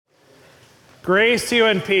Grace to you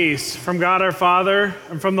and peace from God our Father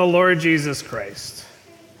and from the Lord Jesus Christ.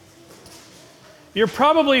 You're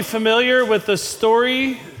probably familiar with the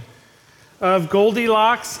story of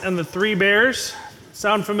Goldilocks and the Three Bears.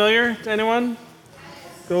 Sound familiar to anyone?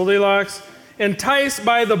 Goldilocks. Enticed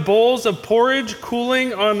by the bowls of porridge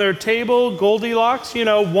cooling on their table, Goldilocks,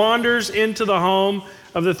 wanders into the home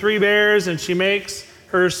of the Three Bears and she makes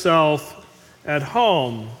herself at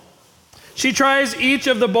home. She tries each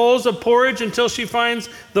of the bowls of porridge until she finds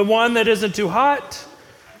the one that isn't too hot,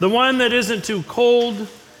 the one that isn't too cold,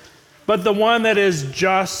 but the one that is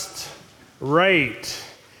just right.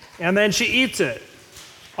 And then she eats it,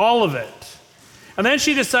 all of it. And then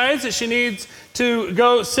she decides that she needs to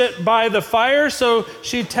go sit by the fire, so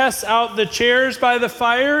she tests out the chairs by the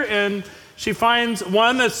fire, and she finds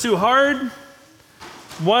one that's too hard,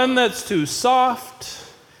 one that's too soft,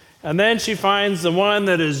 and then she finds the one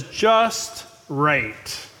that is just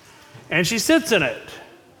right. And she sits in it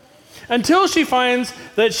until she finds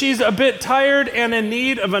that she's a bit tired and in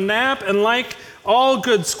need of a nap. And like all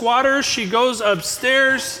good squatters, she goes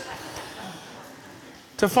upstairs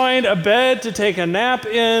to find a bed to take a nap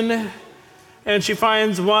in. And she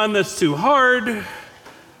finds one that's too hard,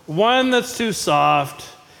 one that's too soft,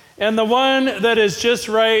 and the one that is just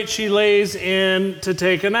right she lays in to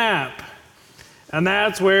take a nap. And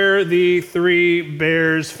that's where the Three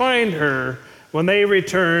Bears find her when they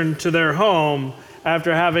return to their home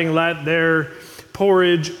after having let their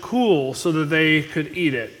porridge cool so that they could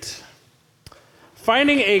eat it.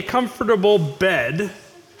 Finding a comfortable bed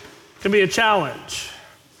can be a challenge.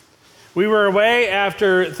 We were away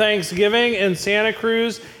after Thanksgiving in Santa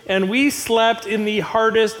Cruz, and we slept in the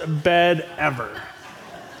hardest bed ever.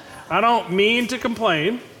 I don't mean to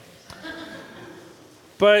complain,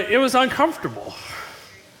 but it was uncomfortable.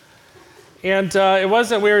 And it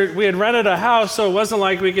wasn't, we had rented a house, so it wasn't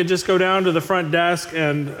like we could just go down to the front desk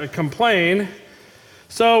and complain.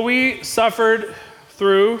 So we suffered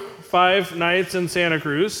through 5 nights in Santa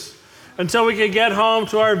Cruz until we could get home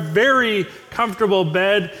to our very comfortable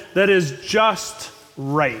bed that is just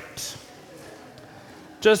right.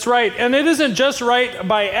 Just right. And it isn't just right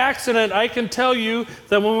by accident. I can tell you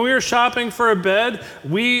that when we were shopping for a bed,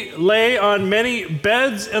 we lay on many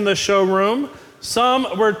beds in the showroom.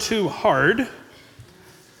 Some were too hard.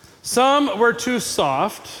 Some were too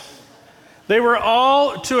soft. They were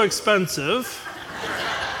all too expensive.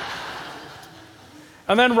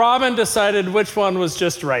 And then Robin decided which one was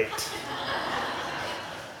just right.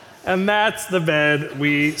 And that's the bed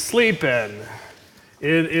we sleep in.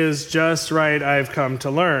 It is just right, I've come to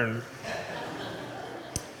learn.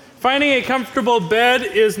 Finding a comfortable bed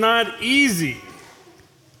is not easy.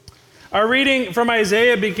 Our reading from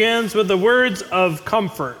Isaiah begins with the words of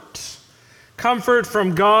comfort. Comfort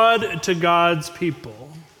from God to God's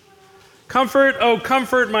people. Comfort, oh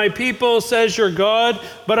comfort my people, says your God.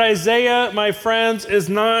 But Isaiah, my friends, is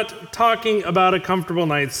not talking about a comfortable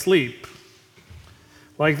night's sleep.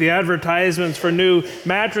 Like the advertisements for new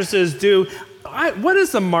mattresses do. What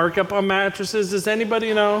is the markup on mattresses? Does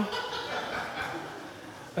anybody know?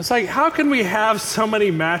 It's like, how can we have so many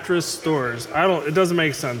mattress stores? It doesn't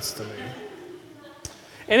make sense to me.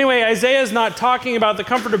 Anyway, Isaiah is not talking about the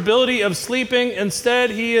comfortability of sleeping. Instead,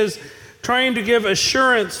 he is trying to give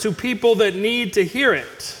assurance to people that need to hear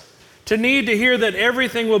it, to need to hear that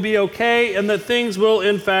everything will be okay and that things will,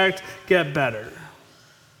 in fact, get better.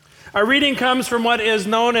 Our reading comes from what is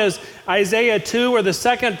known as Isaiah 2, or the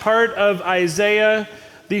second part of Isaiah.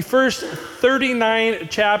 The first 39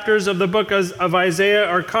 chapters of the book of Isaiah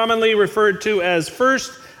are commonly referred to as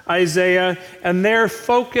First Isaiah, and their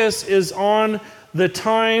focus is on the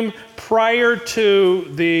time prior to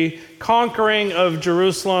the conquering of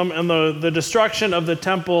Jerusalem and the destruction of the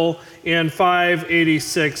temple in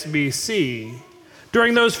 586 BC.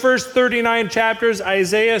 During those first 39 chapters,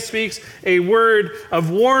 Isaiah speaks a word of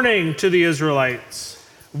warning to the Israelites,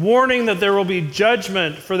 warning that there will be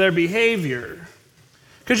judgment for their behavior.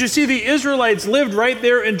 Because you see, the Israelites lived right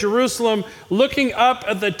there in Jerusalem looking up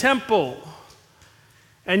at the temple,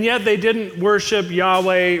 and yet they didn't worship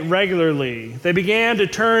Yahweh regularly. They began to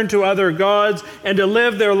turn to other gods and to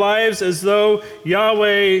live their lives as though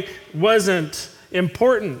Yahweh wasn't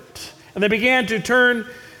important. And they began to turn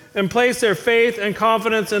and place their faith and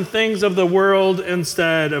confidence in things of the world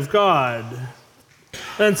instead of God.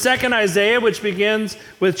 Then 2nd Isaiah, which begins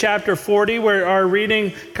with chapter 40, where our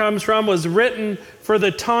reading comes from, was written for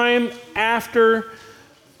the time after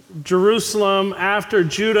Jerusalem, after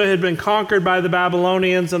Judah had been conquered by the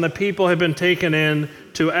Babylonians and the people had been taken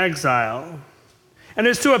into exile. And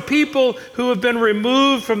it's to a people who have been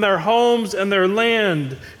removed from their homes and their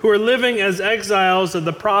land, who are living as exiles, that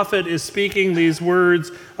the prophet is speaking these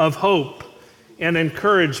words of hope and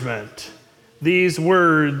encouragement, these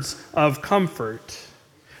words of comfort.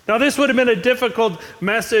 Now, this would have been a difficult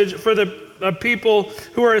message for the people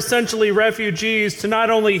who are essentially refugees to not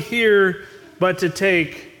only hear, but to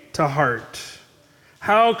take to heart.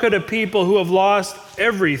 How could a people who have lost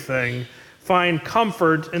everything find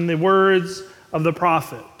comfort in the words of the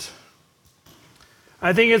prophet?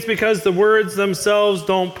 I think it's because the words themselves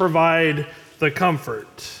don't provide the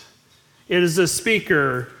comfort. It is the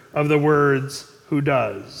speaker of the words who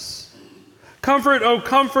does. Comfort, oh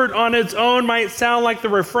comfort on its own might sound like the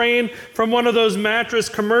refrain from one of those mattress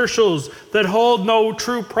commercials that hold no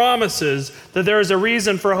true promises that there is a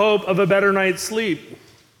reason for hope of a better night's sleep.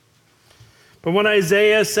 But when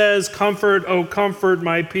Isaiah says, comfort, oh comfort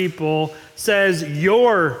my people, says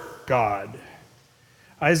your God,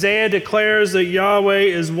 Isaiah declares that Yahweh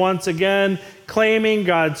is once again claiming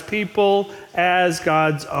God's people as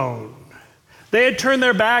God's own. They had turned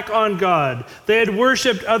their back on God. They had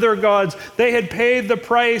worshiped other gods. They had paid the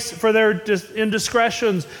price for their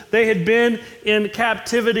indiscretions. They had been in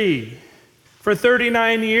captivity for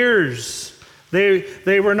 39 years.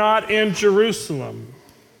 They were not in Jerusalem.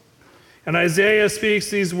 And Isaiah speaks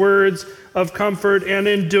these words of comfort, and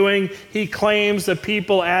in doing, he claims the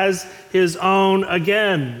people as his own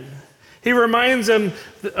again. He reminds them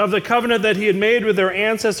of the covenant that he had made with their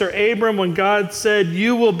ancestor Abram when God said,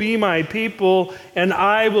 "You will be my people, and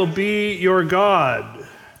I will be your God."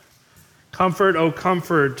 Comfort, oh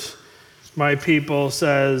comfort my people,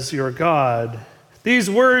 says your God. These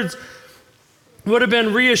words would have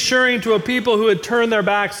been reassuring to a people who had turned their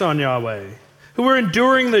backs on Yahweh, who were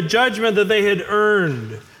enduring the judgment that they had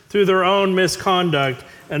earned through their own misconduct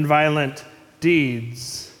and violent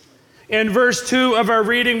deeds. In verse 2 of our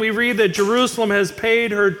reading, we read that Jerusalem has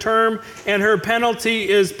paid her term and her penalty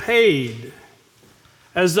is paid,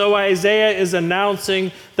 as though Isaiah is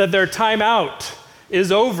announcing that their time out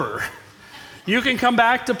is over. You can come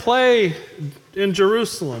back to play in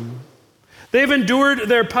Jerusalem. They've endured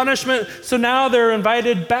their punishment, so now they're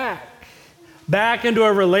invited back into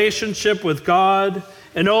a relationship with God,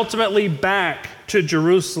 and ultimately back to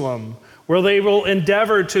Jerusalem, where they will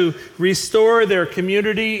endeavor to restore their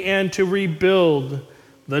community and to rebuild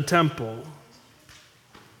the temple.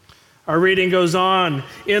 Our reading goes on.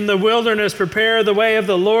 In the wilderness, prepare the way of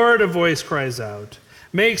the Lord, a voice cries out.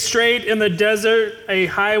 Make straight in the desert a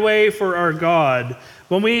highway for our God.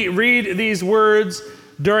 When we read these words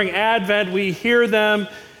during Advent, we hear them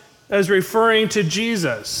as referring to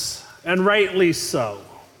Jesus, and rightly so.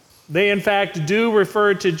 They, in fact, do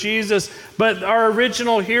refer to Jesus, but our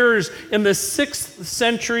original hearers in the 6th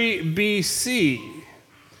century BC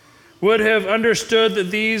would have understood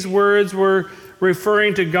that these words were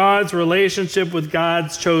referring to God's relationship with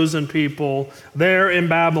God's chosen people there in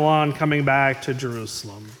Babylon coming back to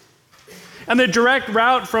Jerusalem. And the direct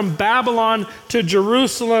route from Babylon to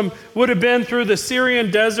Jerusalem would have been through the Syrian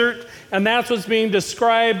desert, and that's what's being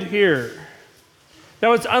described here.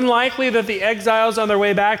 Now, it's unlikely that the exiles on their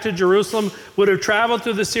way back to Jerusalem would have traveled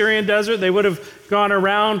through the Syrian desert. They would have gone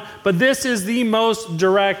around, but this is the most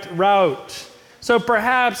direct route. So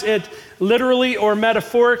perhaps it literally or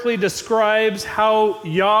metaphorically describes how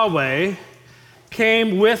Yahweh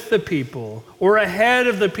came with the people, or ahead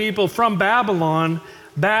of the people from Babylon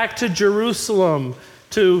back to Jerusalem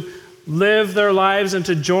to live their lives and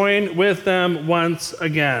to join with them once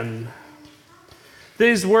again.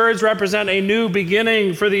 These words represent a new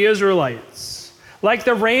beginning for the Israelites. Like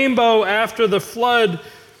the rainbow after the flood,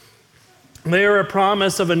 they are a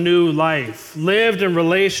promise of a new life, lived in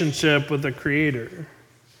relationship with the Creator.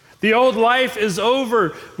 The old life is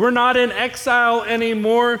over. We're not in exile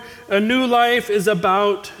anymore. A new life is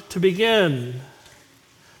about to begin.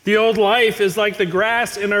 The old life is like the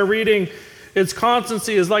grass in our reading. Its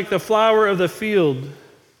constancy is like the flower of the field.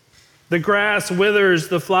 The grass withers,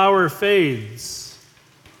 the flower fades.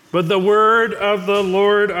 But the word of the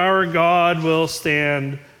Lord our God will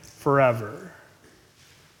stand forever.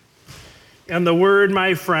 And the word,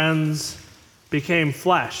 my friends, became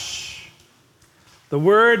flesh. The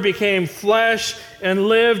word became flesh and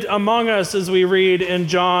lived among us, as we read in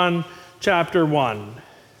John chapter 1.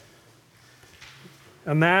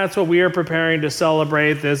 And that's what we are preparing to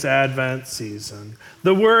celebrate this Advent season.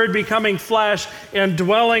 The Word becoming flesh and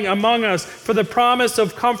dwelling among us, for the promise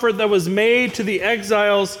of comfort that was made to the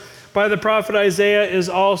exiles by the prophet Isaiah is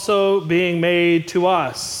also being made to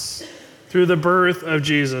us through the birth of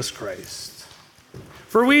Jesus Christ.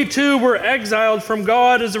 For we too were exiled from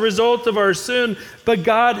God as a result of our sin, but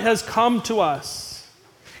God has come to us.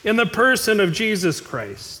 in the person of Jesus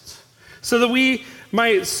Christ, so that we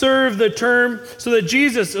might serve the term, so that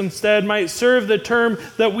Jesus instead might serve the term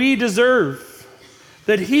that we deserve,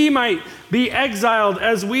 that he might be exiled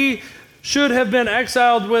as we should have been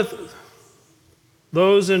exiled with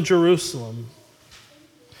those in Jerusalem.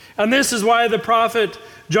 And this is why the prophet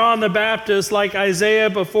John the Baptist, like Isaiah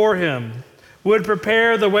before him, would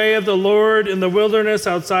prepare the way of the Lord in the wilderness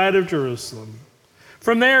outside of Jerusalem.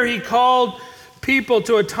 From there he called people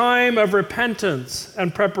to a time of repentance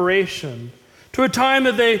and preparation, to a time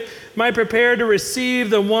that they might prepare to receive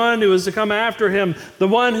the one who was to come after him, the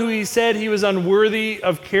one who he said he was unworthy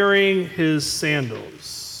of carrying his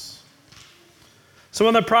sandals. So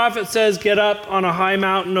when the prophet says, "Get up on a high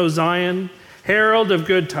mountain, O Zion, herald of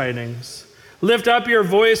good tidings. Lift up your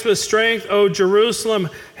voice with strength, O Jerusalem,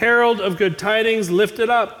 herald of good tidings, lift it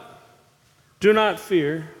up. Do not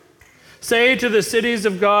fear. Say to the cities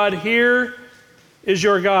of God, here is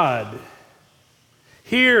your God.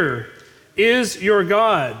 Here is your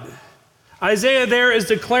God." Isaiah there is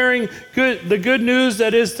declaring the good news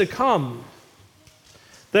that is to come,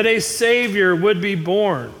 that a Savior would be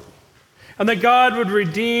born, and that God would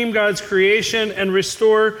redeem God's creation and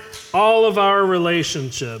restore all of our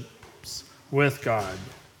relationships with God.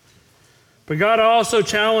 But God also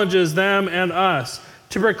challenges them and us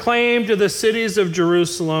to proclaim to the cities of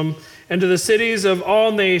Jerusalem and to the cities of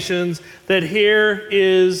all nations that here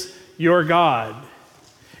is your God.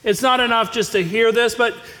 It's not enough just to hear this,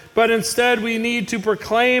 but instead we need to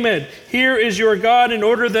proclaim it. Here is your God, in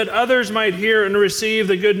order that others might hear and receive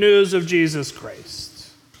the good news of Jesus Christ.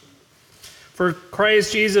 For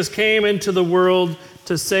Christ Jesus came into the world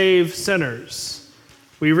to save sinners.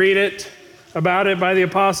 We read about it by the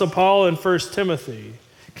Apostle Paul in 1 Timothy.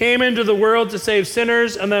 Came into the world to save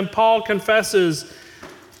sinners, and then Paul confesses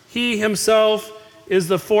he himself is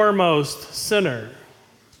the foremost sinner.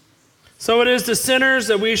 So it is to sinners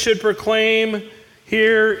that we should proclaim,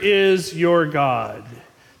 here is your God.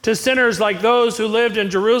 To sinners like those who lived in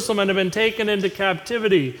Jerusalem and have been taken into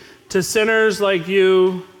captivity. To sinners like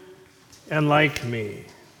you and like me.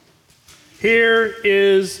 Here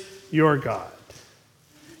is your God.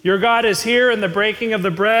 Your God is here in the breaking of the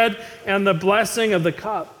bread and the blessing of the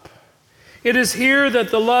cup. It is here that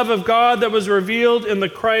the love of God that was revealed in the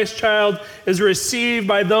Christ child is received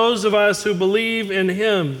by those of us who believe in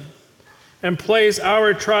him and place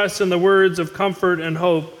our trust in the words of comfort and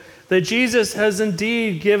hope that Jesus has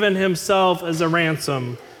indeed given himself as a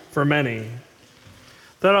ransom for many.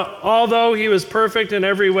 That although he was perfect in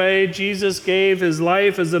every way, Jesus gave his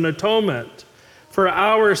life as an atonement for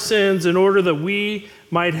our sins in order that we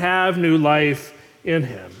might have new life in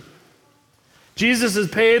him. Jesus has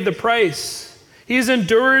paid the price. He has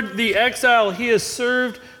endured the exile. He has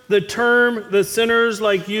served the term that sinners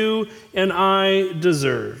like you and I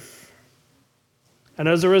deserve. And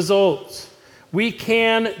as a result, we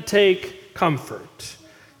can take comfort.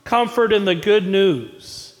 Comfort in the good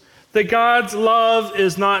news that God's love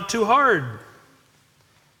is not too hard.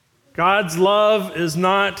 God's love is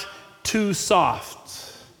not too soft.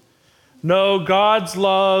 No, God's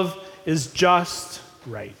love is just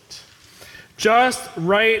right. Just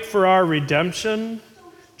right for our redemption,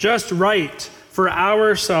 just right for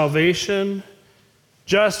our salvation,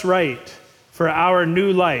 just right for our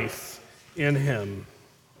new life in him.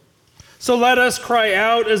 So let us cry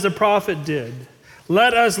out as the prophet did.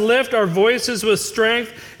 Let us lift our voices with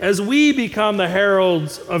strength as we become the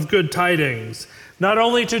heralds of good tidings, not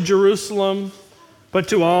only to Jerusalem, but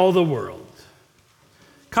to all the world.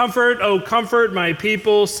 Comfort, O comfort my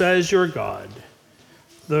people, says your God,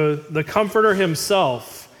 the Comforter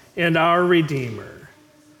himself and our Redeemer.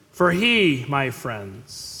 For he, my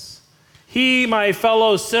friends, he, my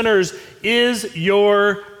fellow sinners, is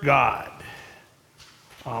your God.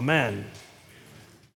 Amen.